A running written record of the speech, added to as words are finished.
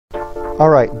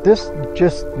Alright, this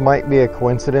just might be a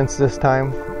coincidence this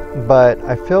time, but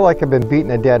I feel like I've been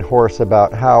beating a dead horse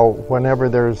about how whenever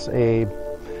there's a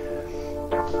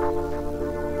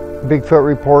Bigfoot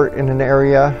report in an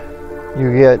area,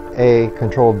 you get a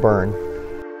controlled burn.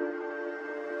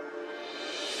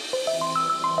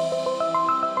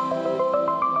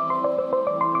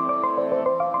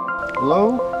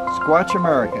 Hello, Squatch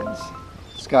Americans.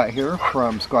 Scott here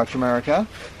from Squatch America,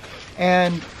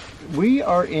 and we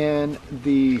are in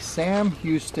the Sam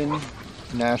Houston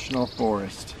National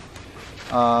Forest,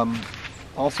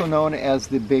 also known as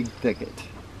the Big Thicket.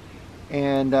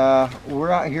 And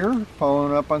we're out here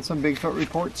following up on some Bigfoot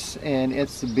reports, and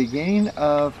it's the beginning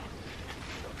of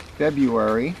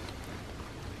February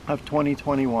of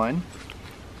 2021,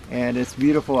 and it's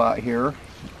beautiful out here.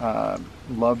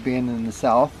 Love being in the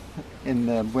South in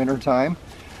the winter time.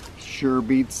 Sure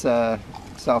beats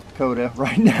South Dakota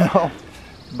right now.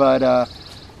 But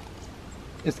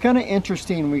it's kind of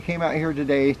interesting. We came out here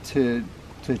today to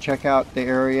check out the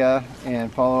area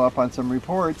and follow up on some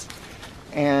reports,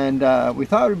 and we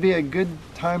thought it would be a good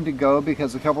time to go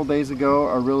because a couple days ago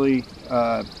a really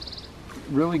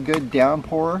good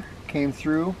downpour came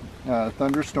through.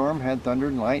 Thunderstorm, had thunder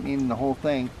and lightning and the whole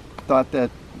thing. Thought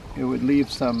that it would leave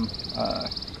some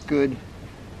good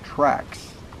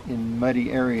tracks in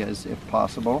muddy areas if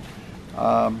possible.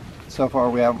 So far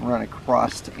we haven't run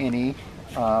across any.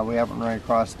 We haven't run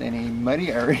across any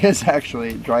muddy areas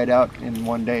actually. It dried out in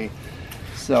one day.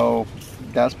 So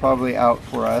that's probably out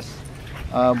for us.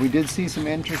 We did see some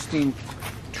interesting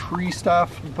tree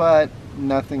stuff, but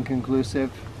nothing conclusive.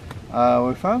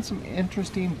 We found some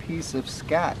interesting piece of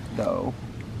scat though.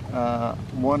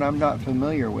 One I'm not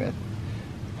familiar with.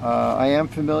 I am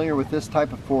familiar with this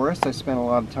type of forest. I spent a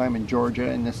lot of time in Georgia,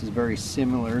 and this is very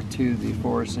similar to the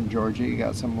forest in Georgia. You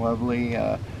got some lovely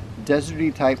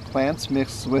deserty type plants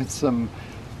mixed with some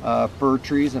fir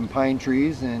trees and pine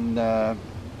trees and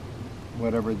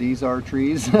whatever these are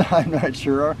trees. I'm not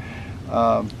sure.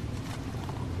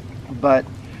 But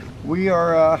we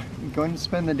are going to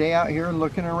spend the day out here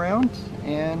looking around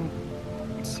and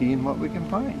seeing what we can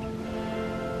find.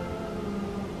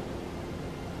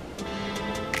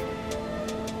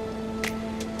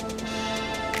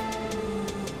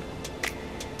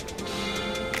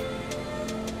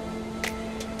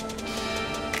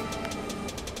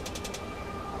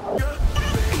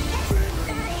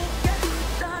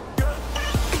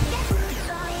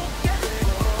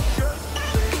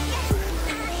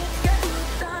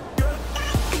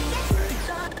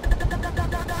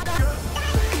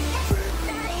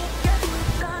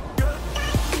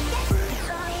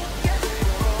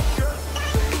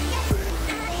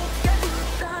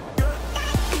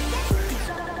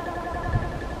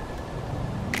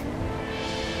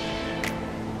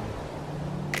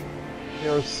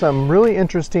 There's some really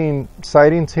interesting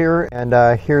sightings here,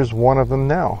 and here's one of them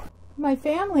now. My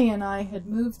family and I had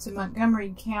moved to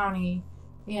Montgomery County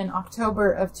in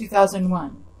October of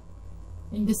 2001.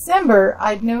 In December,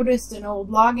 I'd noticed an old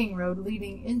logging road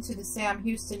leading into the Sam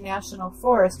Houston National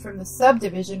Forest from the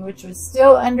subdivision, which was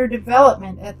still under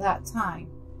development at that time.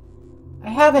 I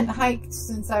haven't hiked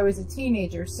since I was a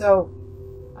teenager, so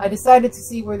I decided to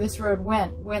see where this road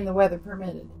went when the weather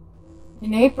permitted.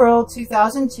 In April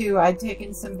 2002, I'd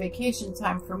taken some vacation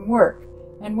time from work,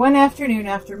 and one afternoon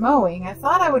after mowing, I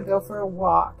thought I would go for a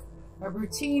walk, a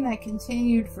routine I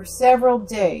continued for several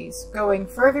days, going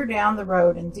further down the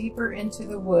road and deeper into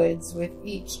the woods with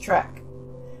each trek.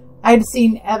 I'd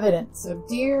seen evidence of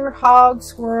deer, hog,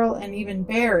 squirrel, and even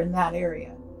bear in that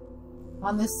area.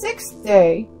 On the sixth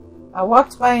day, I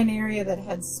walked by an area that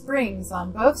had springs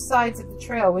on both sides of the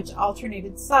trail, which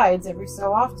alternated sides every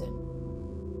so often.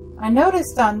 I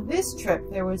noticed on this trip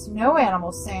there was no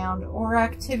animal sound or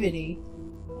activity,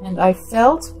 and I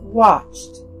felt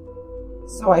watched.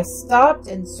 So I stopped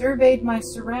and surveyed my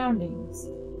surroundings.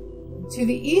 To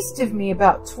the east of me,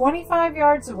 about 25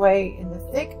 yards away in the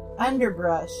thick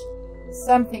underbrush,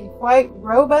 something quite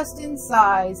robust in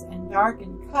size and dark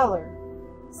in color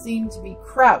seemed to be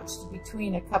crouched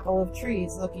between a couple of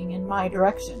trees looking in my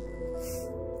direction.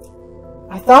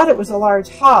 I thought it was a large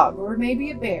hog or maybe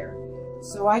a bear,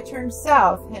 so I turned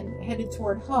south and headed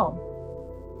toward home.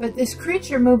 But this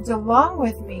creature moved along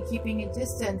with me, keeping a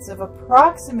distance of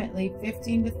approximately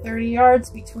 15 to 30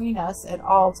 yards between us at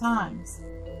all times.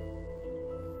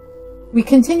 We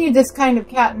continued this kind of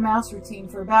cat and mouse routine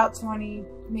for about 20,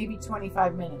 maybe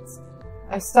 25 minutes.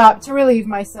 I stopped to relieve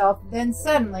myself, then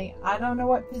suddenly, I don't know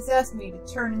what possessed me to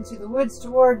turn into the woods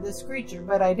toward this creature,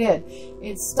 but I did.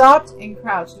 It stopped and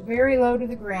crouched very low to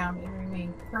the ground and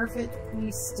remained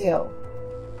perfectly still.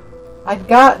 I'd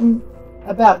gotten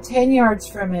about 10 yards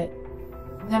from it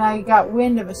Then I got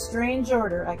wind of a strange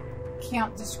odor I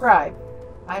can't describe.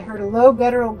 I heard a low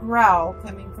guttural growl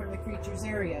coming from the creature's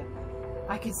area.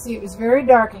 I could see it was very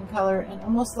dark in color and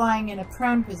almost lying in a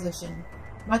prone position,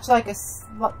 much like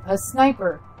a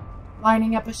sniper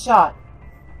lining up a shot.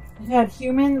 It had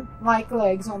human-like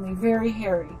legs, only very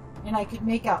hairy, and I could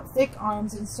make out thick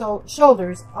arms and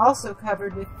shoulders, also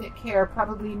covered with thick hair,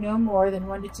 probably no more than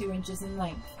 1 to 2 inches in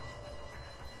length.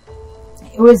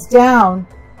 It was down,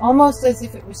 almost as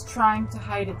if it was trying to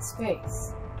hide its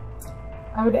face.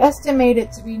 I would estimate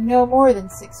it to be no more than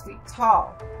 6 feet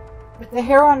tall, but the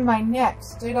hair on my neck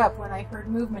stood up when I heard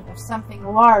movement of something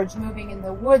large moving in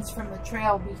the woods from the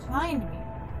trail behind me.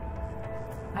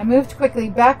 I moved quickly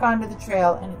back onto the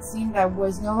trail, and it seemed I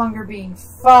was no longer being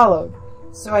followed,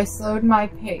 so I slowed my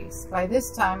pace. By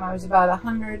this time, I was about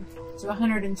 100 to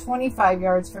 125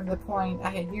 yards from the point I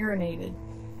had urinated.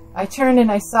 I turned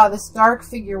and I saw this dark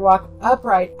figure walk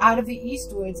upright out of the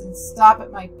east woods and stop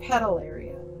at my pedal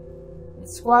area. It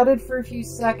squatted for a few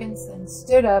seconds, then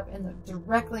stood up and looked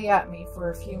directly at me for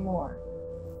a few more.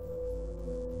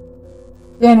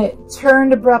 Then it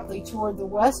turned abruptly toward the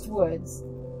west woods,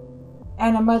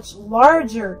 and a much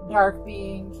larger dark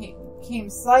being came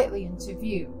slightly into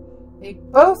view. They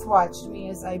both watched me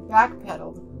as I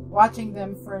backpedaled, watching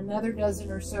them for another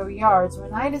dozen or so yards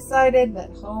when I decided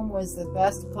that home was the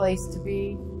best place to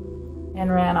be and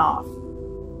ran off.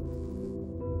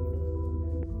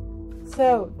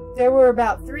 So there were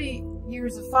about 3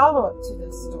 years of follow-up to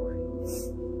this story.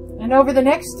 And over the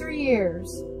next 3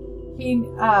 years,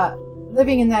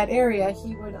 living in that area,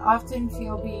 he would often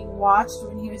feel being watched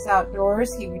when he was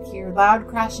outdoors. He would hear loud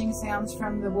crashing sounds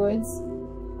from the woods.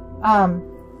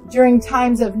 During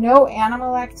times of no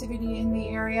animal activity in the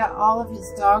area, all of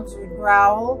his dogs would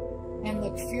growl and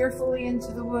look fearfully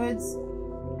into the woods.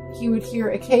 He would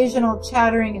hear occasional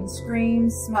chattering and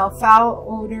screams, smell foul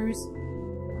odors.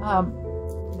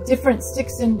 Different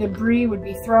sticks and debris would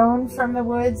be thrown from the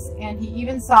woods, and he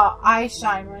even saw eye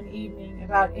shine one evening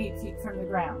about 8 feet from the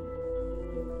ground.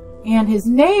 And his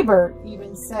neighbor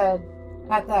even said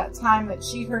at that time that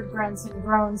she heard grunts and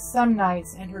groans some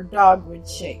nights, and her dog would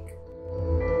shake.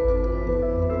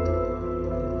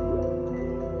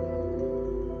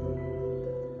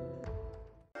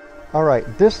 All right,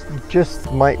 this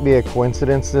just might be a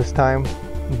coincidence this time,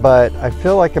 but I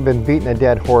feel like I've been beating a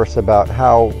dead horse about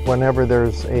how whenever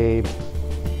there's a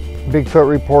Bigfoot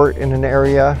report in an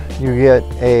area, you get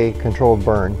a controlled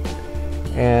burn.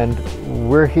 And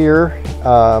we're here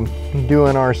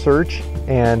doing our search,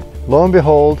 and lo and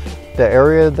behold, the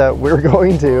area that we're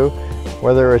going to,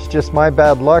 whether it's just my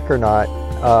bad luck or not,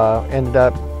 ended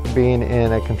up being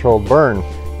in a controlled burn.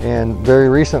 And very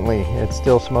recently, it's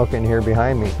still smoking here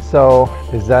behind me. So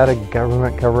is that a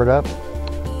government covered up?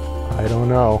 I don't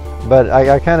know, but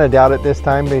I kind of doubt it this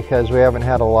time because we haven't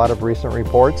had a lot of recent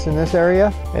reports in this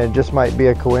area. It just might be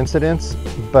a coincidence,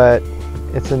 but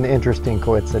it's an interesting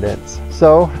coincidence.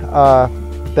 So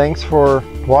thanks for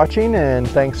watching, and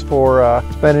thanks for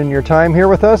spending your time here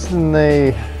with us in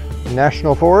the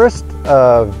National Forest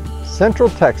of Central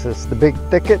Texas, the Big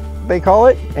Thicket they call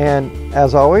it. And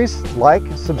as always, like,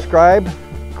 subscribe,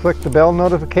 click the bell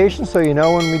notification so you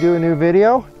know when we do a new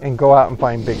video, and go out and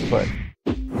find Bigfoot.